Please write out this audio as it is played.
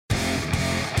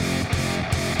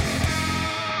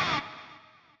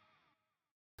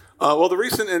Well, the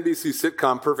recent NBC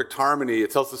sitcom Perfect Harmony, it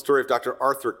tells the story of Dr.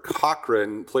 Arthur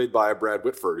Cochran, played by Brad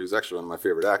Whitford, who's actually one of my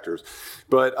favorite actors.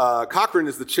 But Cochran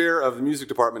is the chair of the music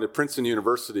department at Princeton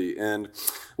University. And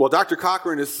while Dr.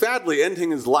 Cochran is sadly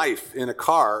ending his life in a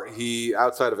car,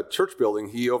 outside of a church building,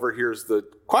 he overhears the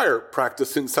choir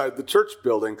practice inside the church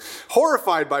building.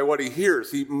 Horrified by what he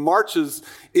hears, he marches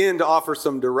in to offer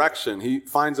some direction. He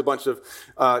finds a bunch of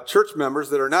church members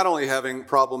that are not only having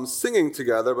problems singing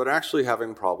together, but actually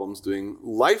having problems doing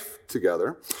life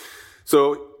together.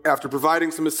 So after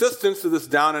providing some assistance to this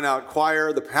down-and-out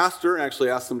choir, the pastor actually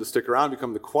asks them to stick around,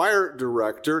 become the choir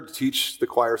director, to teach the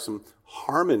choir some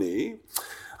harmony.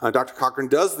 Dr. Cochran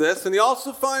does this, and he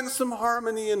also finds some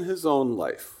harmony in his own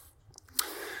life.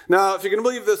 Now, if you can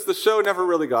believe this, the show never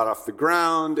really got off the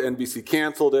ground. NBC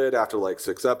canceled it after like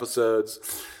 6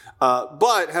 episodes.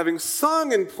 But having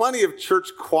sung in plenty of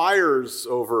church choirs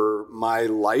over my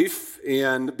life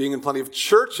and being in plenty of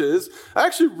churches, I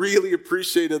actually really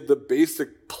appreciated the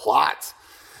basic plot.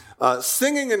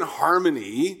 Singing in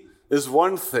harmony is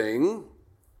one thing.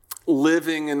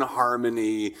 Living in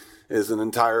harmony is an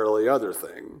entirely other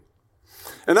thing.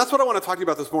 And that's what I want to talk to you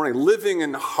about this morning, living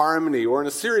in harmony. We're in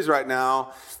a series right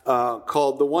now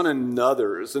called The One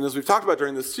Another's. And as we've talked about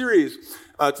during this series,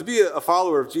 to be a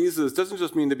follower of Jesus doesn't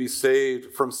just mean to be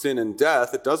saved from sin and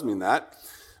death. It does mean that.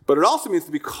 But it also means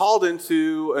to be called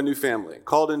into a new family,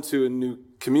 called into a new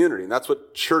community. And that's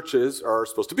what churches are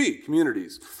supposed to be,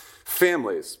 communities,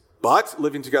 families. But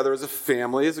living together as a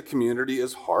family, as a community,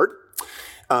 is hard.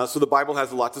 So the Bible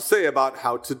has a lot to say about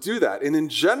how to do that. And in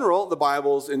general, the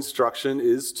Bible's instruction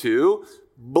is to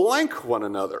blank one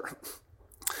another.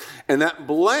 And that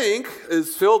blank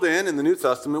is filled in the New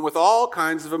Testament with all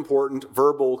kinds of important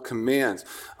verbal commands.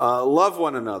 Love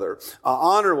one another,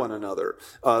 honor one another,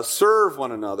 serve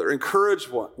one another, encourage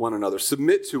one another,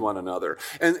 submit to one another.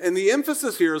 And the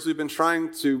emphasis here, as we've been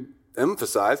trying to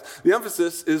emphasize, the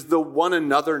emphasis is the one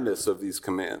anotherness of these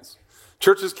commands.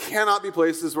 Churches cannot be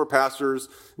places where pastors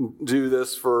do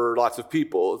this for lots of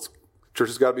people.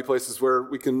 Churches got to be places where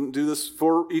we can do this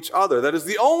for each other. That is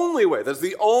the only way. That's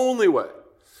the only way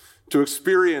to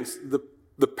experience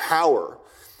the power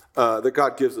that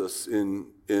God gives us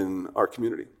in our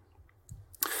community.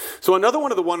 So another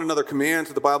one of the one another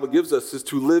commands that the Bible gives us is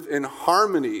to live in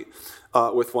harmony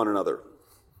with one another.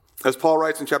 As Paul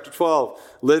writes in chapter 12,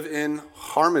 live in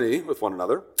harmony with one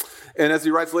another. And as he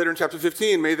writes later in chapter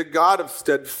 15, may the God of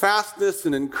steadfastness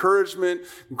and encouragement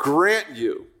grant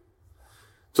you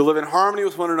to live in harmony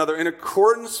with one another in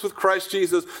accordance with Christ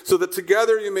Jesus, so that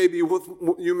together you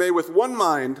may with one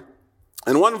mind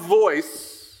and one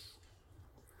voice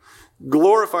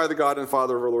glorify the God and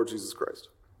Father of our Lord Jesus Christ.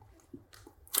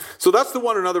 So that's the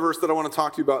one another verse that I want to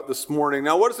talk to you about this morning.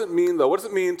 Now, what does it mean, though? What does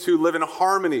it mean to live in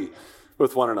harmony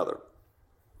with one another?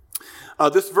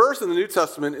 This verse in the New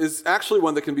Testament is actually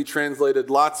one that can be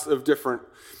translated lots of different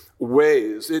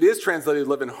ways. It is translated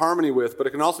live in harmony with, but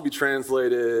it can also be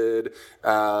translated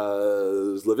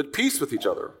as live at peace with each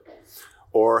other,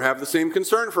 or have the same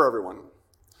concern for everyone,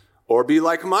 or be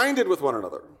like-minded with one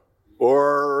another,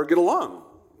 or get along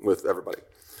with everybody.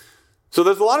 So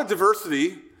there's a lot of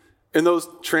diversity in those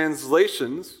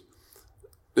translations.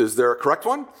 Is there a correct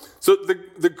one? So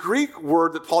the Greek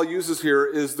word that Paul uses here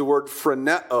is the word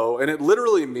phroneo, and it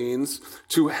literally means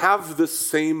to have the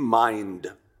same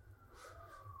mind.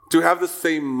 To have the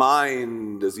same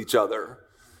mind as each other.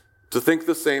 To think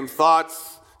the same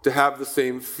thoughts, to have the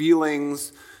same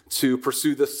feelings, to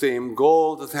pursue the same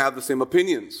goal, to have the same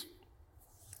opinions.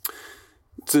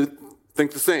 To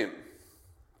think the same.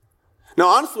 Now,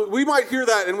 honestly, we might hear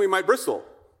that and we might bristle.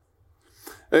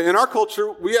 In our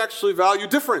culture, we actually value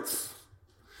difference.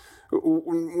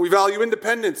 We value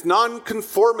independence.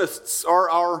 Nonconformists are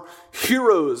our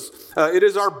heroes. It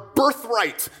is our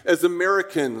birthright as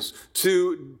Americans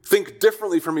to think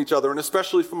differently from each other, and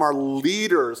especially from our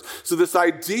leaders. So this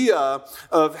idea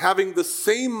of having the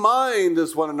same mind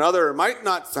as one another might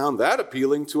not sound that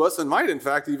appealing to us, and might in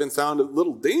fact even sound a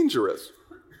little dangerous.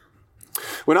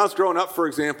 When I was growing up, for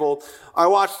example, I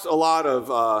watched a lot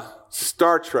of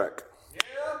Star Trek.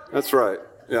 That's right,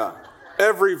 yeah.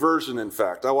 Every version, in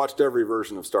fact. I watched every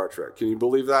version of Star Trek. Can you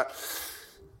believe that?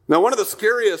 Now, one of the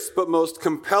scariest but most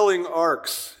compelling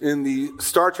arcs in the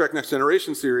Star Trek Next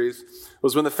Generation series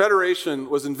was when the Federation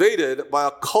was invaded by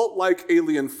a cult-like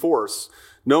alien force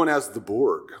known as the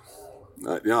Borg.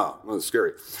 Yeah, that was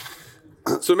scary.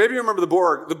 So maybe you remember the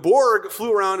Borg. The Borg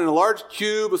flew around in a large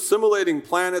cube assimilating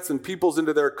planets and peoples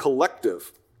into their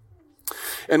collective.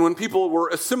 And when people were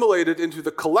assimilated into the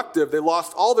collective, they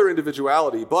lost all their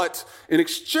individuality. But in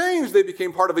exchange, they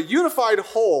became part of a unified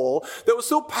whole that was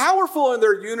so powerful in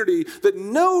their unity that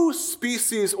no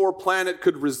species or planet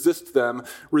could resist them.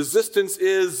 Resistance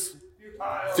is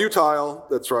futile.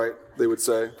 That's right, they would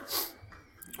say.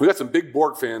 We got some big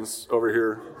Borg fans over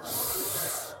here.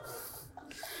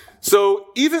 So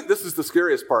even, this is the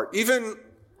scariest part, even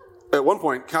at one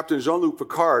point, Captain Jean-Luc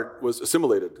Picard was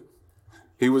assimilated.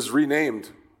 He was renamed,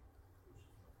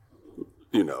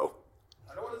 you know.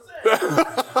 I don't want to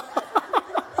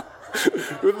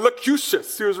say.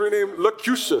 Locutus. He was renamed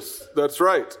Locutus. That's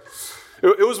right.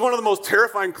 It was one of the most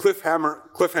terrifying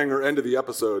cliffhanger end of the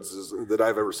episodes that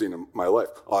I've ever seen in my life.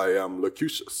 I am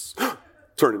Locutus.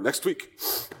 Turn it next week.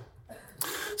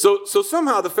 So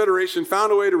somehow the Federation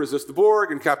found a way to resist the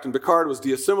Borg, and Captain Picard was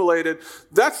de-assimilated.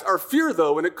 That's our fear,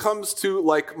 though, when it comes to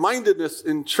like-mindedness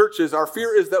in churches. Our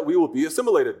fear is that we will be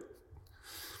assimilated.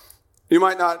 You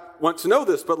might not want to know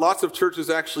this, but lots of churches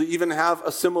actually even have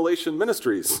assimilation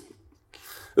ministries.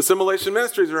 Assimilation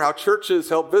ministries are how churches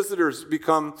help visitors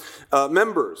become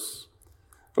members.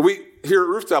 We here at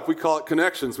Rooftop, we call it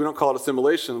connections. We don't call it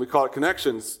assimilation. We call it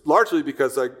connections, largely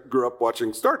because I grew up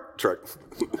watching Star Trek.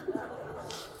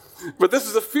 But this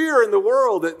is a fear in the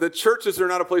world that churches are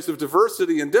not a place of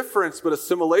diversity and difference, but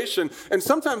assimilation. And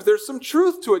sometimes there's some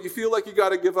truth to it. You feel like you got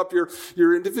to give up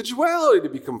your individuality to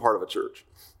become part of a church.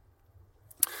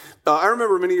 I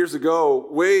remember many years ago,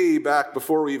 way back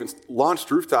before we even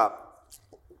launched Rooftop,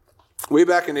 way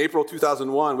back in April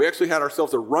 2001, we actually had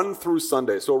ourselves a run-through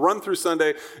Sunday. So a run-through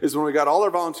Sunday is when we got all our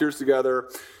volunteers together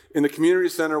in the community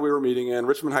center we were meeting in,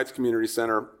 Richmond Heights Community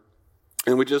Center.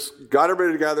 And we just got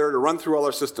everybody together to run through all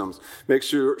our systems, make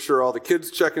sure all the kids'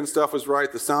 check-in stuff was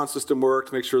right, the sound system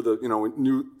worked, make sure that we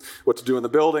knew what to do in the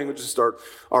building. We just start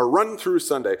our run-through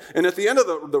Sunday. And at the end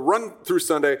of the run-through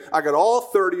Sunday, I got all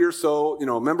 30 or so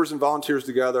members and volunteers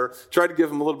together, tried to give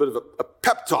them a little bit of a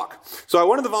pep talk. So I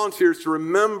wanted the volunteers to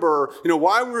remember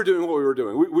why we were doing what we were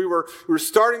doing. We were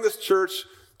starting this church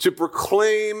to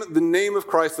proclaim the name of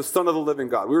Christ, the Son of the living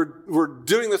God. We're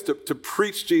doing this to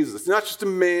preach Jesus. It's not just a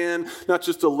man, not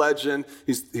just a legend.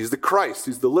 He's the Christ.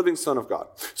 He's the living Son of God.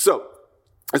 So,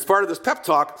 as part of this pep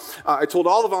talk, I told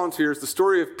all the volunteers the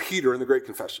story of Peter in the Great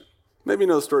Confession. Maybe you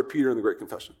know the story of Peter in the Great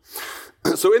Confession.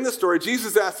 So in this story,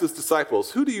 Jesus asked his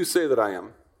disciples, "Who do you say that I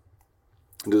am?"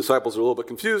 And the disciples are a little bit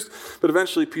confused, but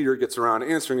eventually Peter gets around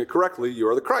answering it correctly. "You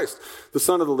are the Christ, the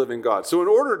Son of the living God." So in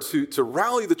order to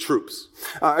rally the troops,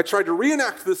 I tried to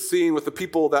reenact this scene with the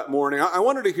people that morning. I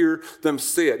wanted to hear them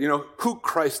say it, who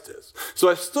Christ is. So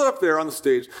I stood up there on the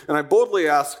stage and I boldly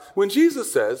asked, "When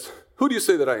Jesus says, 'Who do you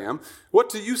say that I am?' what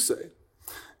do you say?"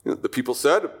 The people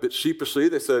said, a bit sheepishly,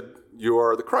 they said, "You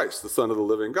are the Christ, the Son of the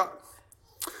living God."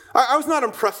 I was not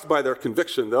impressed by their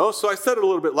conviction, though, so I said it a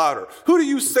little bit louder. "Who do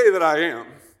you say that I am?"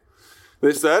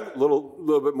 They said, a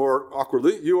little bit more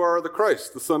awkwardly, "You are the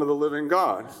Christ, the Son of the living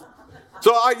God."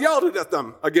 So I yelled it at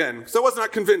them again, because I was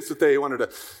not convinced that they wanted to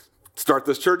start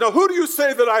this church. "No, who do you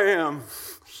say that I am?"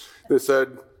 They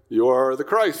said, "You are the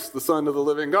Christ, the Son of the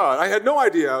living God." I had no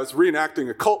idea I was reenacting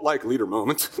a cult-like leader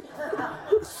moment.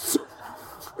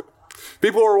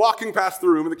 People were walking past the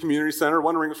room in the community center,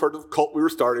 wondering what sort of cult we were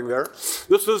starting there.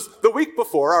 This was the week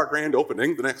before our grand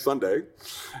opening, the next Sunday.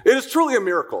 It is truly a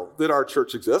miracle that our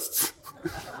church exists,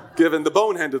 given the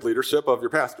boneheaded leadership of your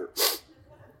pastor.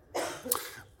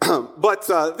 But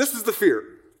this is the fear,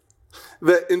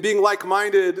 that in being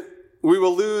like-minded, we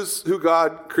will lose who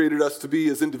God created us to be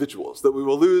as individuals, that we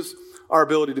will lose our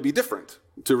ability to be different,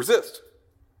 to resist.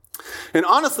 And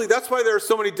honestly, that's why there are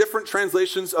so many different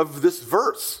translations of this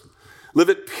verse. Live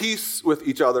at peace with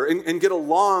each other and get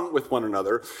along with one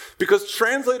another, because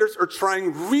translators are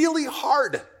trying really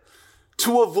hard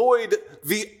to avoid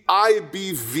the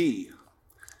IBV,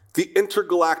 the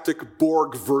intergalactic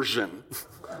Borg version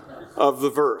of the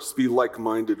verse, be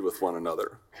like-minded with one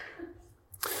another.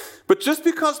 But just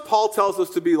because Paul tells us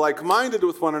to be like-minded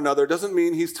with one another doesn't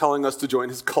mean he's telling us to join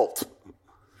his cult.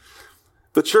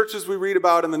 The churches we read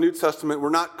about in the New Testament were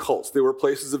not cults. They were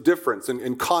places of difference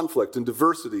and conflict and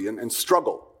diversity and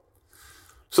struggle.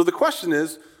 So the question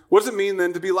is, what does it mean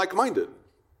then to be like-minded?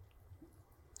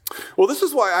 Well, this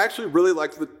is why I actually really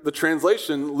like the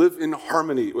translation, "live in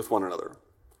harmony with one another."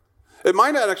 It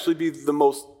might not actually be the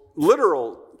most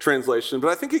literal translation, but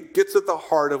I think it gets at the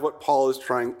heart of what Paul is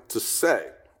trying to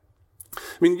say. I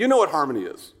mean, you know what harmony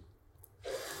is.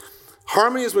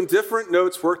 Harmony is when different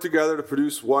notes work together to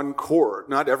produce one chord.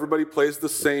 Not everybody plays the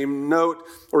same note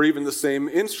or even the same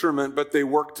instrument, but they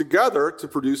work together to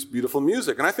produce beautiful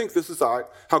music. And I think this is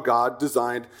how God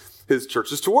designed his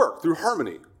churches to work, through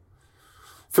harmony.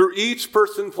 through each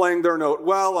person playing their note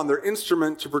well on their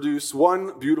instrument to produce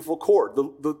one beautiful chord.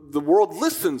 The world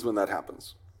listens when that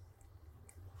happens.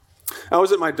 I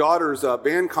was at my daughter's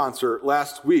band concert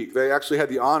last week. They actually had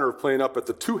the honor of playing up at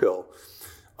the Two Hill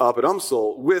up at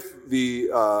UMSL with the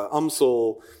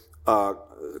UMSL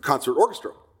Concert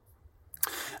Orchestra.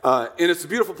 And it's a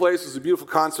beautiful place. It's a beautiful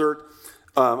concert.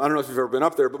 I don't know if you've ever been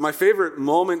up there, but my favorite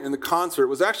moment in the concert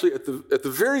was actually at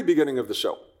the very beginning of the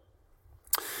show.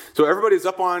 So everybody's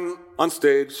up on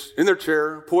stage, in their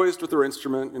chair, poised with their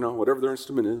instrument, whatever their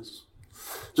instrument is,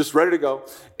 just ready to go.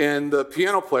 And the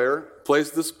piano player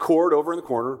plays this chord over in the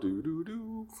corner,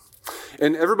 do-do-do.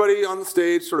 And everybody on the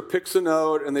stage sort of picks a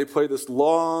note, and they play this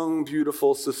long,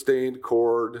 beautiful, sustained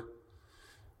chord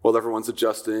while everyone's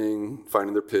adjusting,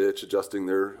 finding their pitch, adjusting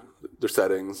their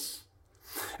settings.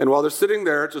 And while they're sitting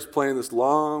there just playing this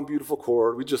long, beautiful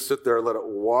chord, we just sit there and let it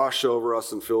wash over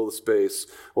us and fill the space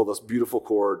while this beautiful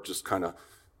chord just kind of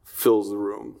fills the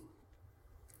room.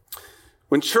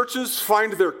 When churches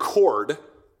find their chord,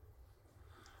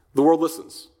 the world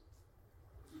listens.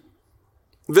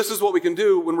 This is what we can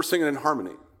do when we're singing in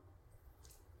harmony.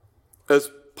 As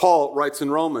Paul writes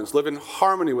in Romans, live in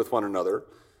harmony with one another,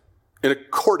 in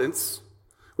accordance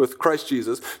with Christ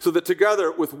Jesus, so that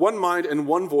together with one mind and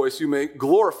one voice you may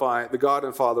glorify the God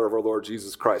and Father of our Lord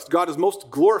Jesus Christ. God is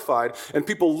most glorified and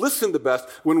people listen the best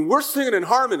when we're singing in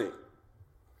harmony.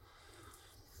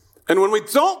 And when we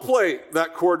don't play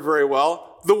that chord very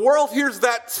well, the world hears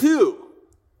that too.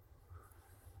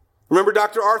 Remember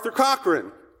Dr. Arthur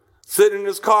Cochran sitting in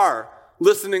his car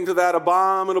listening to that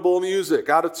abominable music,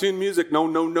 out-of-tune music. No,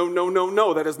 no, no, no, no,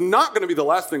 no. That is not going to be the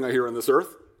last thing I hear on this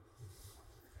earth.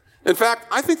 In fact,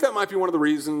 I think that might be one of the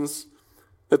reasons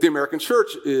that the American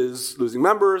church is losing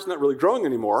members, not really growing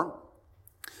anymore,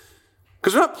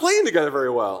 because we're not playing together very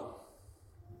well.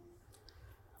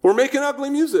 We're making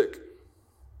ugly music.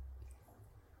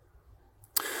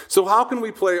 So how can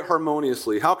we play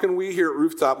harmoniously? How can we here at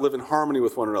Rooftop live in harmony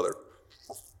with one another?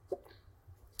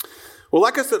 Well,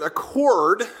 like I said, a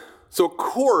chord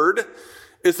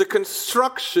is a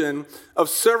construction of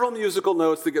several musical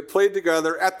notes that get played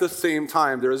together at the same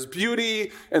time. There is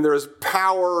beauty and there is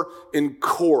power in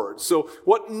chords. So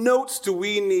what notes do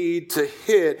we need to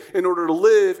hit in order to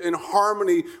live in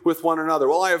harmony with one another?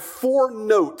 Well, I have 4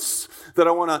 notes that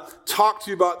I want to talk to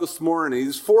you about this morning.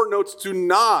 These 4 notes do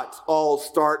not all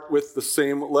start with the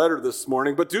same letter this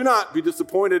morning, but do not be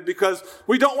disappointed because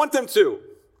we don't want them to.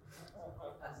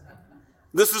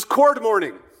 This is chord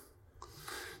morning.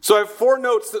 So I have 4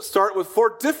 notes that start with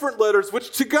 4 different letters,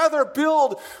 which together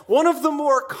build one of the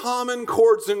more common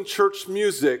chords in church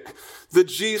music, the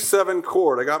G7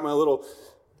 chord. I got my little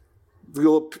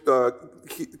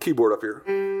keyboard up here.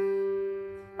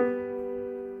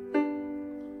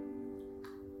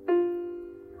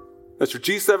 That's your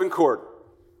G7 chord.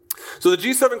 So the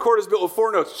G7 chord is built with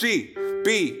 4 notes, G,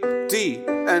 B, D,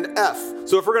 and F.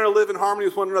 So if we're going to live in harmony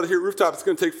with one another here at Rooftop, it's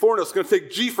going to take 4 notes. It's going to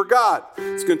take G for God.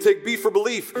 It's going to take B for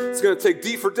belief. It's going to take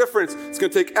D for difference. It's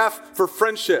going to take F for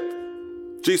friendship.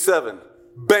 G7.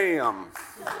 Bam.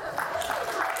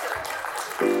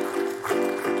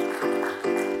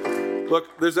 Look,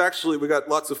 we got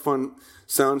lots of fun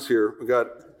sounds here. We got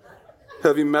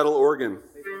heavy metal organ.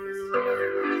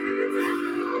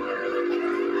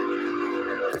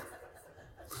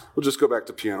 We'll just go back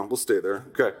to piano. We'll stay there.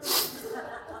 Okay.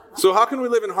 So how can we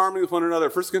live in harmony with one another?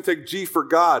 First, it's going to take G for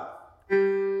God. I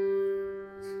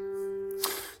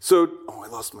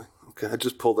lost my... Okay, I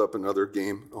just pulled up another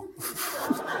game. Oh,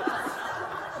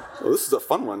 this is a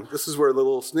fun one. This is where the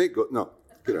little snake goes. No,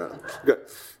 get out of it. Okay.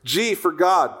 G for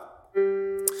God.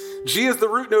 G is the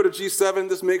root note of G7.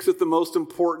 This makes it the most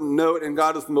important note, and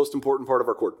God is the most important part of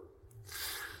our chord.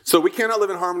 So we cannot live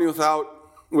in harmony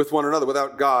with one another,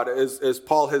 without God. As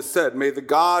Paul has said, may the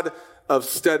God of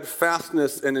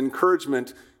steadfastness and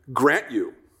encouragement grant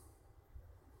you.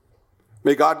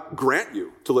 May God grant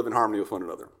you to live in harmony with one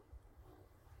another.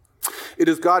 It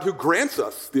is God who grants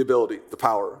us the ability, the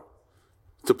power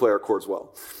to play our chords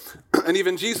well. And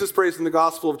even Jesus prays in the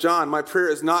Gospel of John, my prayer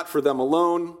is not for them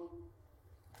alone.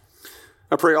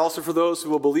 I pray also for those who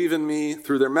will believe in me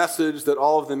through their message, that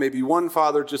all of them may be one,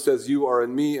 Father, just as you are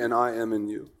in me and I am in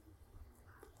you.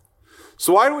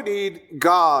 So why do we need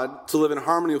God to live in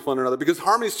harmony with one another? Because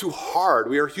harmony is too hard.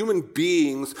 We are human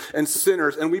beings and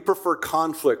sinners, and we prefer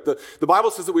conflict. The Bible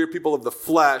says that we are people of the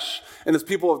flesh, and as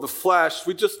people of the flesh,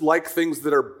 we just like things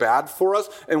that are bad for us,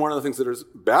 and one of the things that is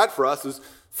bad for us is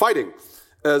fighting.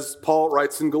 As Paul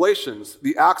writes in Galatians,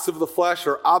 the acts of the flesh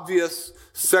are obvious: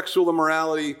 sexual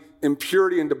immorality,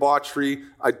 impurity and debauchery,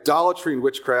 idolatry and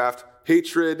witchcraft,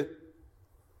 hatred,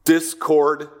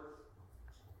 discord,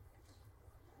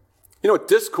 You know what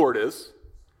discord is?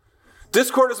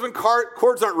 Discord is when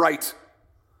chords aren't right.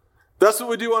 That's what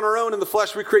we do on our own in the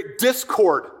flesh. We create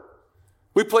discord.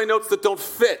 We play notes that don't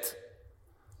fit.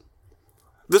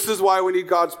 This is why we need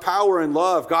God's power and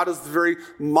love. God is the very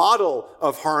model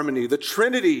of harmony. The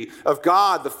Trinity of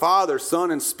God, the Father,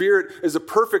 Son, and Spirit is a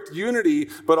perfect unity,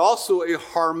 but also a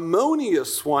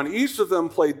harmonious one. Each of them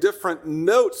play different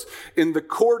notes in the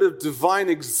chord of divine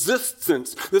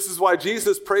existence. This is why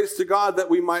Jesus prays to God that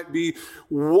we might be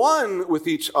one with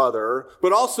each other,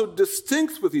 but also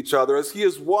distinct with each other, as he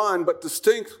is one but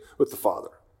distinct with the Father.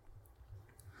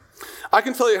 I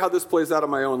can tell you how this plays out in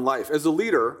my own life. As a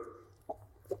leader,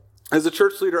 as a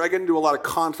church leader, I get into a lot of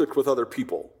conflict with other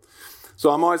people. So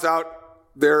I'm always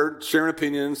out there sharing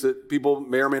opinions that people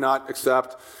may or may not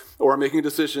accept, or I'm making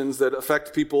decisions that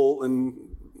affect people in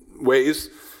ways,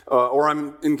 or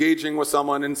I'm engaging with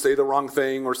someone and say the wrong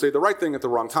thing, or say the right thing at the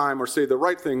wrong time, or say the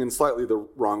right thing in slightly the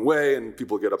wrong way, and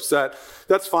people get upset.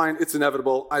 That's fine. It's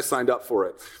inevitable. I signed up for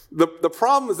it. The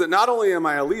problem is that not only am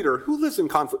I a leader who lives in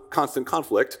constant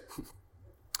conflict,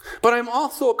 but I'm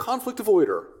also a conflict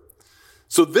avoider.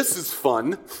 So this is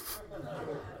fun.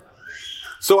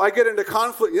 So I get into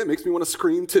conflict. Yeah, it makes me want to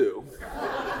scream too.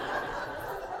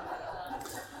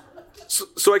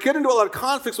 So I get into a lot of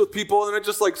conflicts with people, and I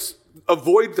just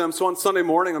avoid them. So on Sunday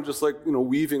morning, I'm just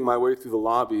weaving my way through the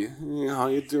lobby. Hey, how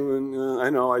you doing? I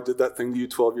know I did that thing to you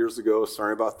 12 years ago.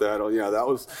 Sorry about that. Oh yeah, that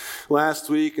was last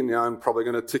week, and yeah, I'm probably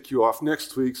going to tick you off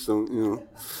next week. So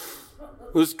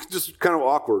it was just kind of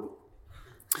awkward.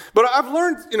 But I've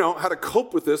learned, how to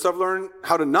cope with this. I've learned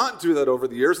how to not do that over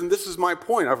the years, and this is my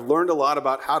point. I've learned a lot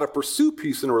about how to pursue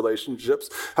peace in relationships,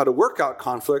 how to work out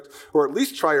conflict, or at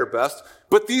least try your best.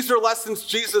 But these are lessons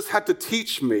Jesus had to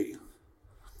teach me.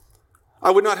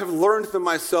 I would not have learned them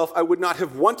myself. I would not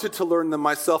have wanted to learn them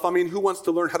myself. I mean, who wants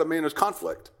to learn how to manage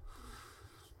conflict?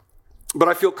 But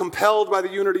I feel compelled by the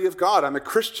unity of God. I'm a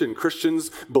Christian.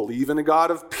 Christians believe in a God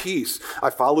of peace. I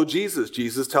follow Jesus.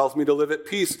 Jesus tells me to live at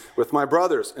peace with my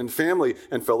brothers and family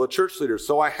and fellow church leaders.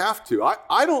 So I have to.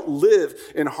 I don't live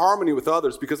in harmony with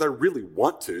others because I really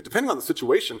want to. Depending on the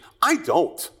situation, I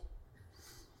don't.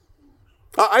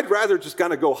 I'd rather just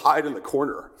kind of go hide in the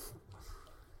corner.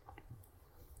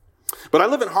 But I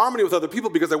live in harmony with other people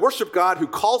because I worship God who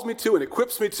calls me to and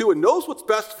equips me to and knows what's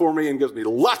best for me and gives me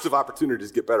lots of opportunities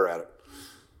to get better at it.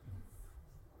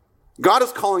 God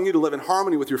is calling you to live in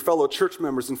harmony with your fellow church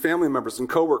members and family members and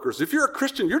coworkers. If you're a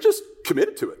Christian, you're just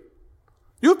committed to it.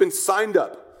 You have been signed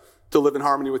up to live in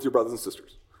harmony with your brothers and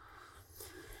sisters.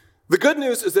 The good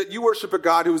news is that you worship a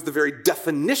God who is the very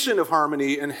definition of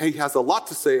harmony, and he has a lot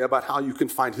to say about how you can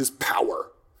find his power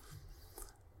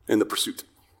in the pursuit.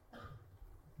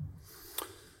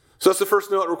 So that's the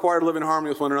first note required to live in harmony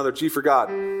with one another. G for God.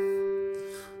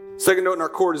 Second note in our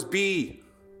chord is B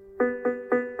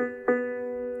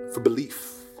for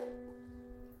belief.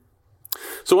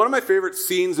 So one of my favorite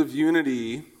scenes of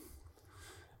unity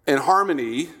and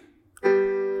harmony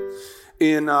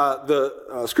in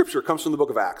the scripture comes from the book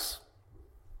of Acts.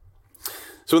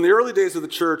 So in the early days of the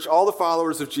church, all the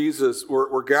followers of Jesus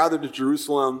were gathered to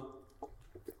Jerusalem,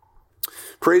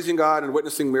 praising God and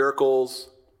witnessing miracles.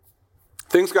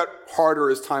 Things got harder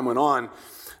as time went on,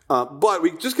 but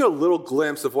we just get a little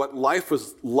glimpse of what life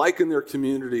was like in their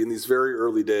community in these very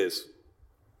early days.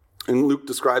 And Luke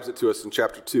describes it to us in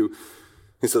chapter 2.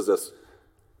 He says this: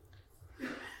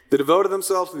 they devoted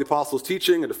themselves to the apostles'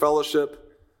 teaching and to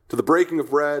fellowship, to the breaking of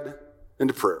bread, and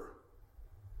to prayer.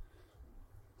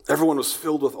 Everyone was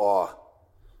filled with awe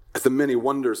at the many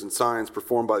wonders and signs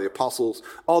performed by the apostles.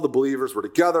 All the believers were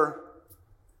together,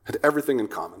 had everything in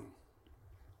common.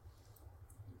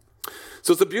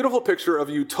 So it's a beautiful picture of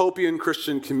a utopian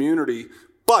Christian community,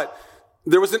 but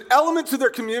there was an element to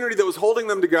their community that was holding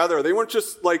them together. They weren't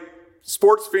just like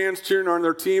sports fans cheering on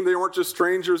their team. They weren't just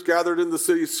strangers gathered in the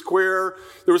city square.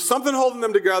 There was something holding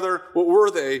them together. What were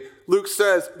they? Luke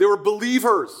says they were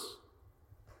believers.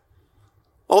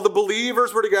 All the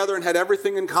believers were together and had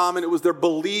everything in common. It was their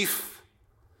belief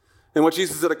in what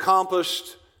Jesus had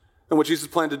accomplished and what Jesus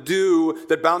planned to do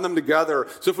that bound them together.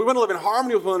 So if we want to live in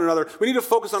harmony with one another, we need to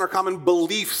focus on our common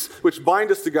beliefs which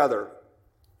bind us together.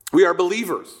 We are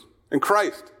believers in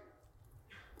Christ.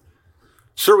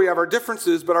 Sure, we have our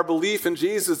differences, but our belief in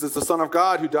Jesus as the Son of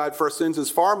God who died for our sins is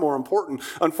far more important.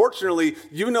 Unfortunately,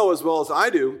 you know as well as I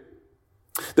do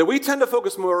that we tend to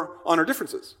focus more on our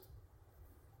differences.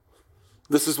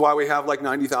 This is why we have like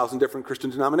 90,000 different Christian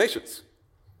denominations,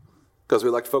 because we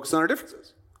like to focus on our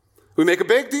differences. We make a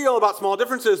big deal about small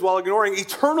differences while ignoring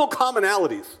eternal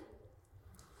commonalities.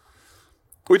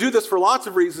 We do this for lots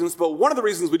of reasons, but one of the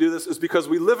reasons we do this is because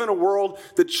we live in a world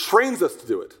that trains us to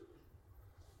do it.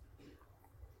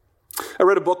 I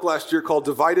read a book last year called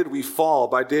Divided We Fall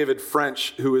by David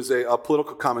French, who is a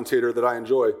political commentator that I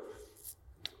enjoy.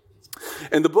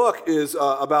 And the book is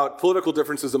about political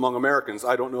differences among Americans.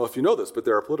 I don't know if you know this, but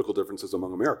there are political differences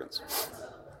among Americans.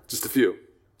 Just a few,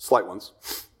 slight ones.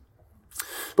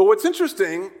 But what's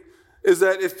interesting is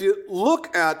that if you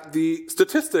look at the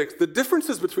statistics, the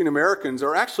differences between Americans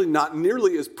are actually not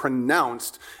nearly as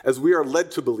pronounced as we are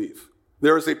led to believe.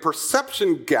 There is a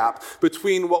perception gap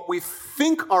between what we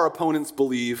think our opponents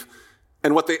believe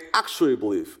and what they actually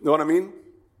believe. Know what I mean?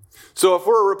 So if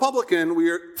we're a Republican,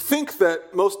 we think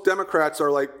that most Democrats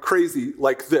are like crazy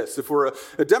like this. If we're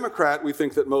a Democrat, we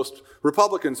think that most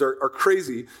Republicans are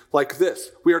crazy like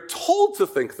this. We are told to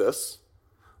think this,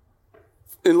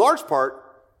 in large part,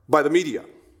 by the media.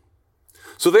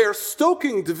 So they are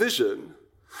stoking division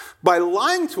by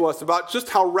lying to us about just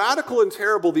how radical and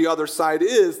terrible the other side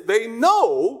is. They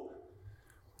know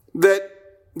that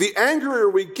the angrier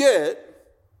we get,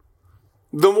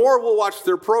 the more we'll watch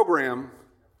their program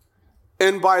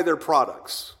and buy their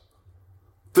products.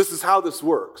 This is how this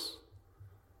works.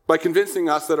 By convincing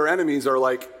us that our enemies are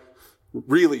like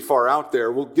really far out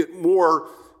there, we'll get more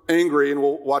angry and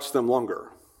we'll watch them longer.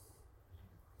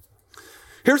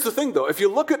 Here's the thing, though. If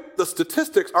you look at the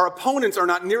statistics, our opponents are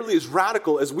not nearly as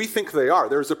radical as we think they are.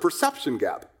 There's a perception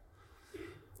gap.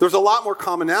 There's a lot more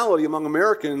commonality among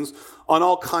Americans on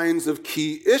all kinds of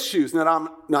key issues. Now, I'm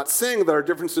not saying that our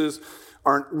differences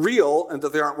aren't real and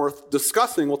that they aren't worth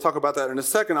discussing. We'll talk about that in a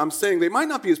second. I'm saying they might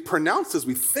not be as pronounced as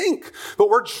we think, but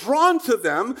we're drawn to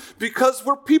them because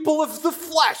we're people of the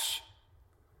flesh.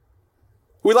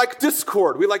 We like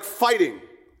discord. We like fighting,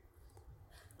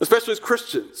 especially as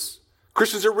Christians.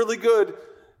 Christians are really good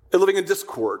at living in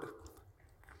discord.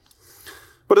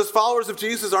 But as followers of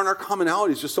Jesus, aren't our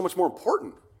commonalities just so much more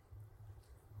important?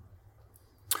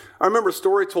 I remember a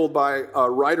story told by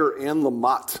writer Anne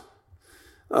Lamott.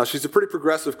 She's a pretty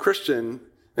progressive Christian,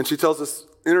 and she tells this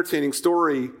entertaining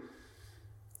story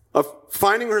of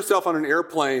finding herself on an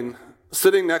airplane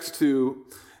sitting next to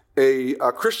a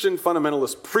Christian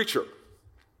fundamentalist preacher.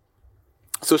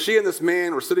 So she and this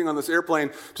man were sitting on this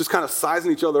airplane just kind of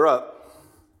sizing each other up,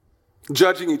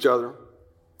 judging each other,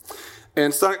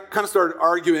 and started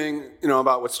arguing,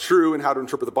 about what's true and how to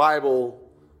interpret the Bible.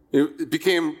 It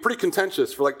became pretty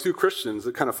contentious for like two Christians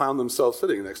that kind of found themselves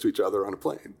sitting next to each other on a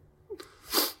plane.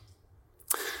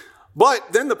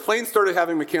 But then the plane started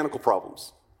having mechanical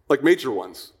problems, like major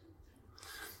ones.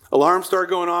 Alarms started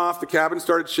going off, the cabin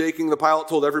started shaking, the pilot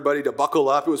told everybody to buckle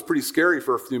up. It was pretty scary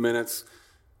for a few minutes.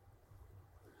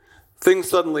 Things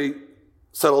suddenly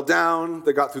settled down,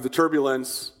 they got through the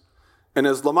turbulence, and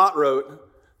as Lamott wrote,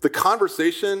 the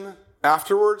conversation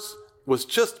afterwards was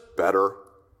just better.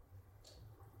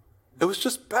 It was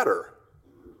just better.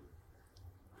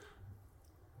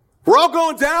 We're all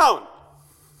going down.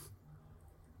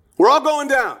 We're all going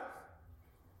down.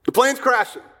 The plane's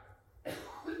crashing. Do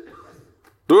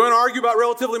we want to argue about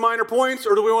relatively minor points,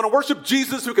 or do we want to worship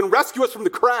Jesus who can rescue us from the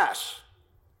crash?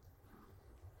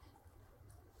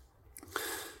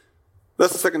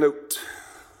 That's the second note.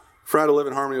 For how to live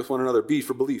in harmony with one another. B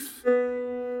for belief.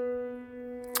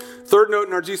 Third note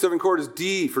in our G7 chord is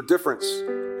D for difference.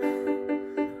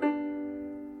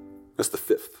 That's the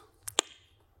fifth,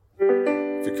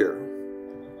 if you care.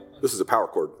 This is a power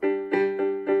chord.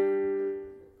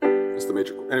 It's the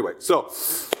major chord. Anyway, so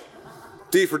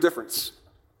D for difference.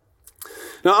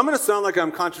 Now, I'm going to sound like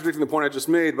I'm contradicting the point I just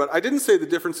made, but I didn't say the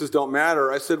differences don't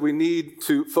matter. I said we need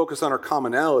to focus on our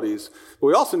commonalities, but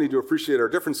we also need to appreciate our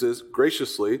differences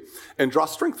graciously and draw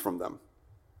strength from them.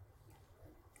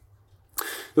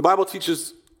 The Bible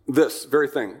teaches this very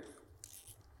thing.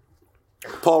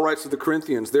 Paul writes to the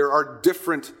Corinthians, there are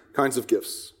different kinds of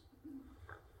gifts,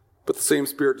 but the same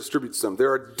Spirit distributes them.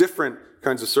 There are different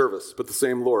kinds of service, but the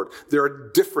same Lord. There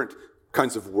are different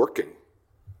kinds of working.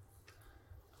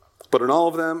 But in all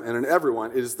of them and in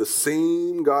everyone, it is the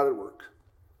same God at work.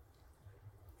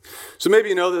 So maybe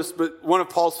you know this, but one of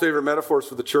Paul's favorite metaphors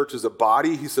for the church is a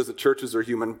body. He says that churches are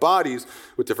human bodies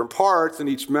with different parts, and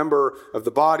each member of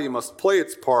the body must play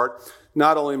its part.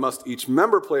 Not only must each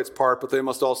member play its part, but they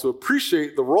must also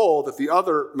appreciate the role that the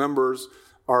other members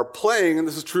are playing. And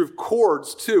this is true of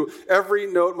chords too.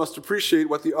 Every note must appreciate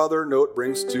what the other note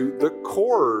brings to the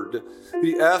chord.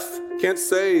 The F can't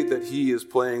say that he is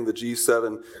playing the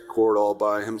G7 chord all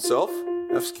by himself.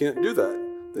 Fs can't do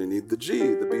that. They need the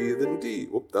G, the B, the D.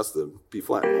 Whoop, that's the B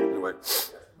flat. Anyway.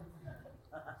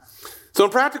 So in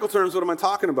practical terms, what am I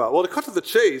talking about? Well, to cut to the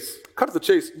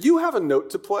chase, you have a note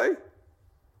to play.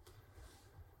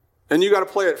 And you got to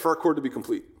play it for a chord to be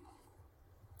complete.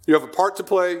 You have a part to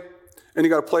play, and you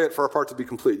got to play it for our part to be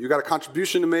complete. You got a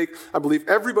contribution to make. I believe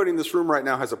everybody in this room right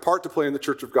now has a part to play in the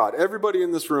church of God. Everybody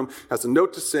in this room has a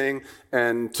note to sing,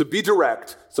 and to be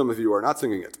direct, some of you are not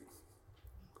singing it.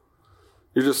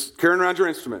 You're just carrying around your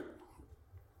instrument.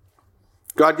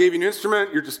 God gave you an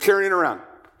instrument, you're just carrying it around.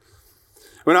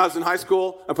 When I was in high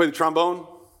school, I played the trombone.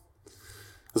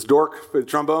 This dork played the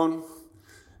trombone,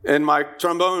 and my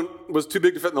trombone was too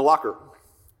big to fit in the locker.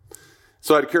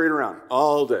 So I had to carry it around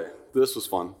all day. This was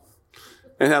fun.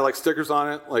 And it had like stickers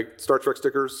on it, like Star Trek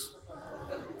stickers.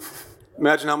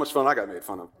 Imagine how much fun I got made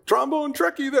fun of. Trombone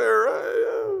Trekkie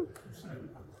there.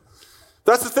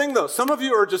 That's the thing, though. Some of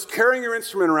you are just carrying your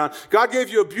instrument around. God gave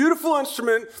you a beautiful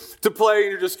instrument to play,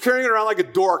 and you're just carrying it around like a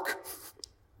dork.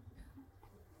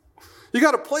 You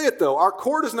got to play it, though. Our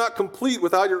chord is not complete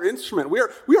without your instrument. We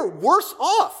are worse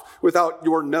off without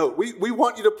your note. We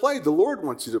want you to play. The Lord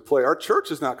wants you to play. Our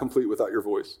church is not complete without your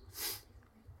voice.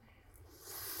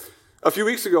 A few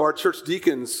weeks ago, our church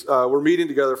deacons were meeting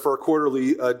together for a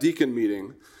quarterly deacon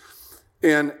meeting.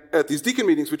 And at these deacon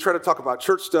meetings, we try to talk about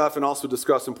church stuff and also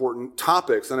discuss important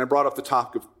topics. And I brought up the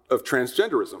topic of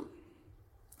transgenderism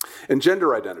and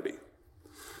gender identity.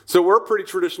 So we're a pretty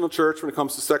traditional church when it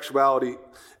comes to sexuality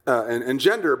and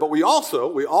gender, but we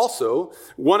also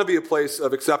want to be a place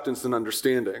of acceptance and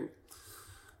understanding.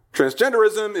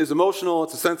 Transgenderism is emotional.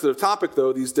 It's a sensitive topic,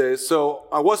 though, these days. So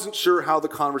I wasn't sure how the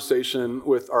conversation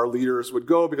with our leaders would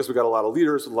go because we got a lot of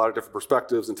leaders with a lot of different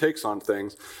perspectives and takes on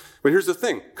things. But here's the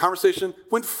thing. Conversation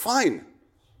went fine.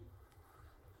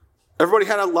 Everybody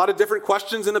had a lot of different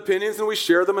questions and opinions, and we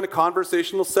shared them in a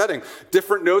conversational setting.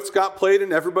 Different notes got played,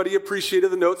 and everybody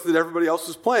appreciated the notes that everybody else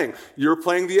was playing. You're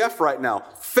playing the F right now.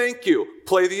 Thank you.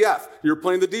 Play the F. You're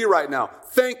playing the D right now.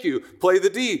 Thank you. Play the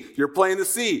D. You're playing the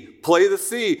C. Play the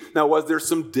C. Now, was there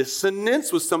some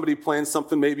dissonance? Was somebody playing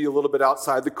something maybe a little bit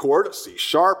outside the chord, a C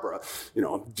sharp or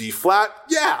a D flat?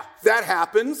 Yeah, that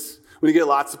happens. When you get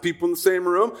lots of people in the same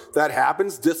room, that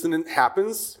happens. Dissonance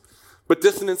happens. But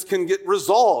dissonance can get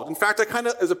resolved. In fact,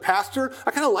 as a pastor,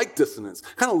 I kind of like dissonance.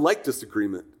 I kind of like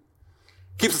disagreement.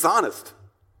 Keeps us honest.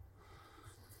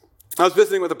 I was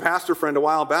visiting with a pastor friend a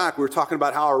while back. We were talking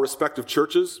about how our respective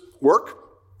churches work.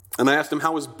 And I asked him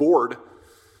how his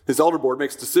elder board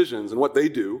makes decisions and what they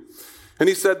do. And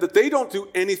he said that they don't do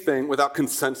anything without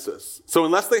consensus. So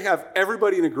unless they have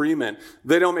everybody in agreement,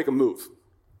 they don't make a move.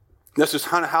 That's just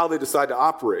kind of how they decide to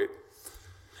operate.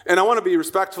 And I want to be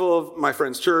respectful of my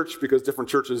friend's church because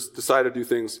different churches decide to do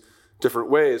things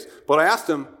different ways. But I asked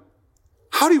him,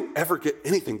 how do you ever get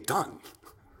anything done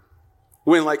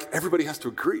when everybody has to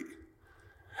agree?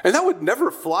 And that would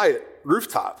never fly at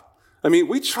Rooftop. I mean,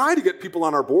 we try to get people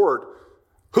on our board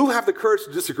who have the courage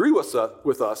to disagree with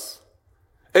us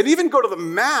and even go to the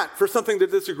mat for something to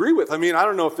disagree with. I mean, I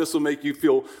don't know if this will make you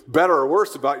feel better or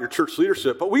worse about your church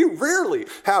leadership, but we rarely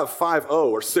have 5-0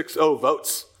 or 6-0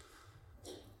 votes.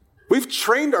 We've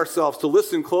trained ourselves to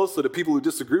listen closely to people who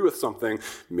disagree with something.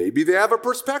 Maybe they have a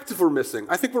perspective we're missing.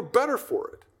 I think we're better for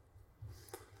it.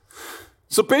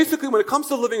 So basically, when it comes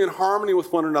to living in harmony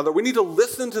with one another, we need to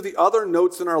listen to the other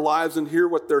notes in our lives and hear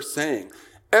what they're saying.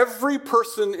 Every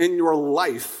person in your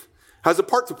life has a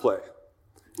part to play.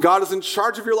 God is in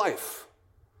charge of your life.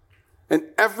 And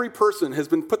every person has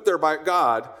been put there by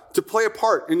God to play a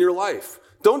part in your life.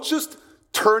 Don't just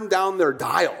turn down their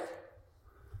dial.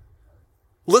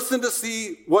 Listen to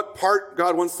see what part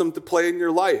God wants them to play in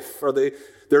your life. Are they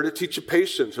there to teach you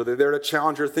patience? Are they there to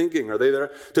challenge your thinking? Are they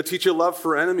there to teach you love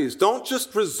for enemies? Don't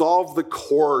just resolve the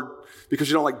chord because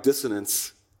you don't like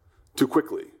dissonance too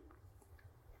quickly.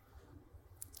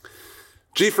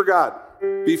 G for God,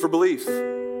 B for belief,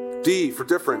 D for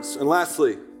difference, and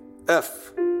lastly,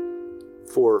 F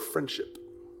for friendship.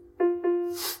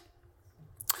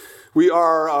 We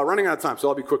are running out of time, so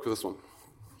I'll be quick with this one.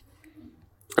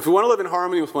 If we want to live in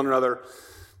harmony with one another,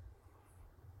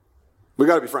 we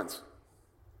got to be friends.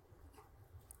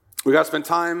 We got to spend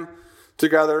time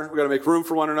together. We got to make room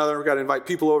for one another. We got to invite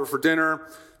people over for dinner.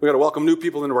 We got to welcome new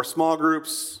people into our small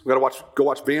groups. We got to go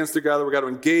watch bands together. We got to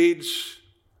engage.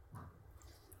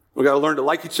 We got to learn to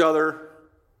like each other,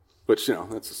 which,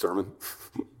 that's a sermon.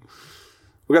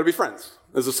 We got to be friends.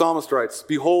 As the psalmist writes,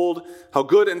 "Behold, how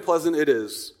good and pleasant it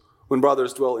is when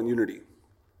brothers dwell in unity."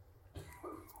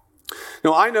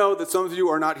 Now, I know that some of you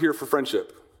are not here for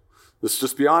friendship. Let's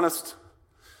just be honest.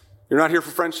 You're not here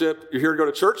for friendship. You're here to go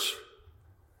to church,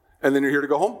 and then you're here to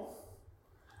go home.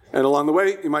 And along the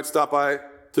way, you might stop by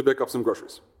to pick up some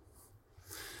groceries.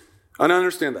 And I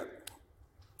understand that.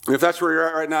 And if that's where you're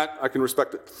at right now, I can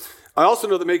respect it. I also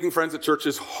know that making friends at church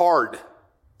is hard.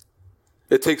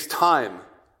 It takes time,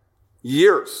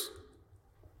 years.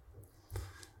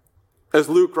 As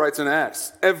Luke writes in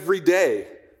Acts, every day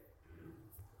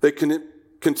they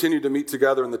continue to meet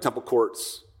together in the temple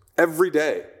courts. Every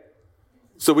day.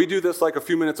 So we do this like a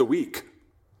few minutes a week.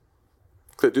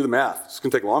 Okay, do the math. It's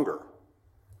going to take longer.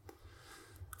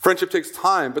 Friendship takes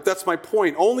time, but that's my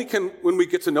point. Only when we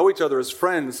get to know each other as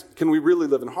friends, can we really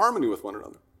live in harmony with one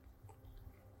another.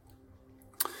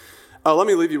 Let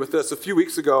me leave you with this. A few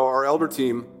weeks ago, our elder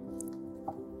team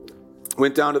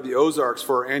went down to the Ozarks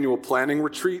for our annual planning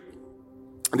retreat.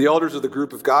 The elders are the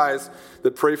group of guys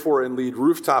that pray for and lead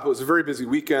Rooftop. It was a very busy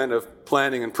weekend of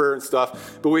planning and prayer and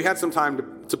stuff, but we had some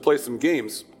time to play some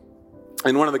games.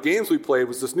 And one of the games we played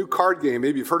was this new card game,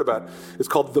 maybe you've heard about it. It's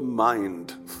called The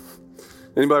Mind.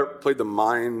 Anybody played The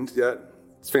Mind yet?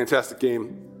 It's a fantastic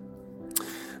game.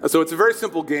 So it's a very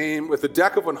simple game with a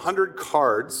deck of 100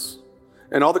 cards,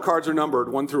 and all the cards are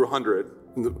numbered 1 through 100.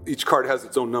 And each card has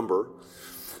its own number.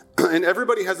 And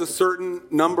everybody has a certain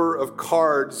number of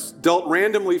cards dealt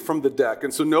randomly from the deck.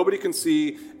 And so nobody can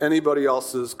see anybody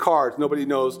else's cards. Nobody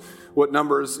knows what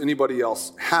numbers anybody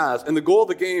else has. And the goal of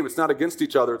the game, it's not against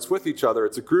each other, it's with each other.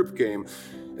 It's a group game.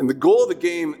 And the goal of the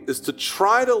game is to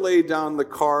try to lay down the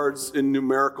cards in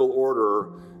numerical order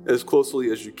as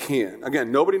closely as you can.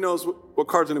 Again, nobody knows what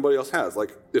cards anybody else has.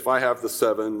 Like if I have the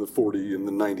 7, the 40, and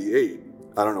the 98,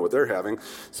 I don't know what they're having.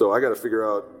 So I got to figure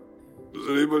out, does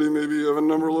anybody maybe have a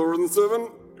number lower than 7?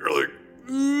 You're like,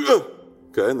 ugh.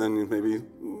 Okay, and then maybe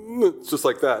it's just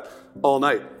like that all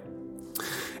night.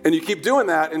 And you keep doing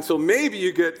that until maybe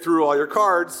you get through all your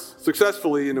cards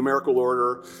successfully in numerical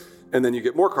order, and then you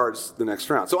get more cards the next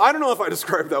round. So I don't know if I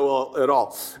described that well at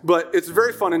all, but it's a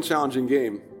very fun and challenging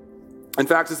game. In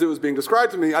fact, as it was being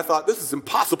described to me, I thought, this is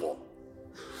impossible.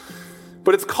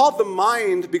 But it's called The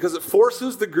Mind because it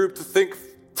forces the group to think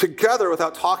together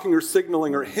without talking or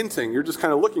signaling or hinting. You're just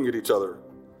kind of looking at each other.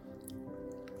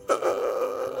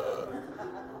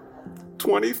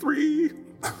 23.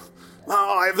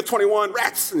 Oh, I have the 21.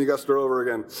 Rats! And you got to start over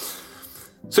again.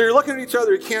 So you're looking at each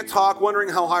other. You can't talk, wondering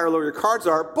how high or low your cards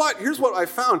are. But here's what I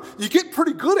found. You get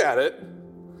pretty good at it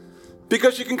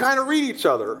because you can kind of read each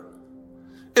other,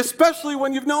 especially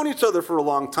when you've known each other for a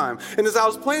long time. And as I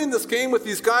was playing this game with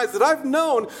these guys that I've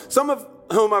known, some of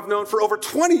whom I've known for over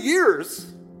 20 years,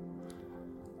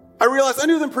 I realized I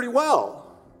knew them pretty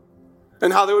well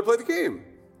and how they would play the game.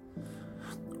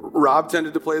 Rob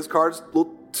tended to play his cards a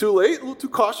little too late, a little too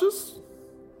cautious.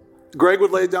 Greg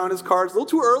would lay down his cards a little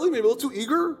too early, maybe a little too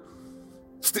eager.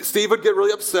 Steve would get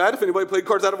really upset if anybody played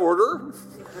cards out of order.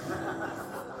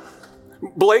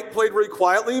 Blake played really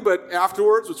quietly, but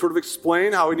afterwards would sort of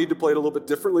explain how we need to play it a little bit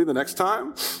differently the next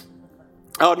time.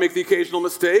 I would make the occasional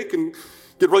mistake and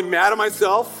get really mad at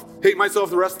myself, hate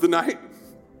myself the rest of the night.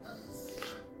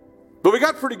 But we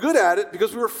got pretty good at it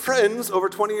because we were friends. Over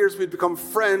 20 years, we'd become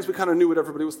friends. We kind of knew what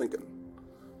everybody was thinking.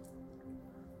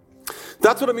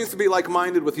 That's what it means to be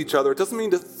like-minded with each other. It doesn't mean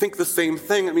to think the same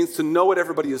thing. It means to know what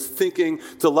everybody is thinking,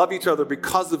 to love each other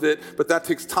because of it, but that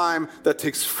takes time, that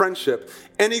takes friendship.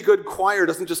 Any good choir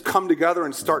doesn't just come together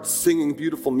and start singing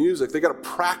beautiful music. They got to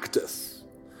practice.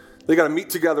 They got to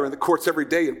meet together in the courts every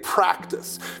day and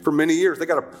practice for many years. They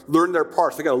got to learn their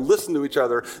parts. They got to listen to each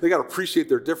other. They got to appreciate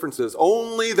their differences.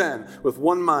 Only then, with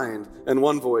one mind and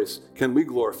one voice, can we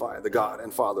glorify the God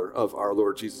and Father of our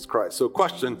Lord Jesus Christ. So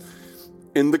question,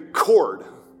 in the chord,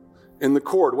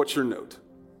 what's your note?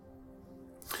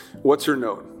 What's your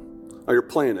note? Oh, you're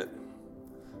playing it.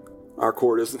 Our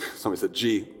chord isn't, somebody said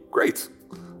G. Great.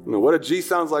 I don't know what a G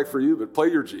sounds like for you, but play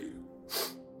your G.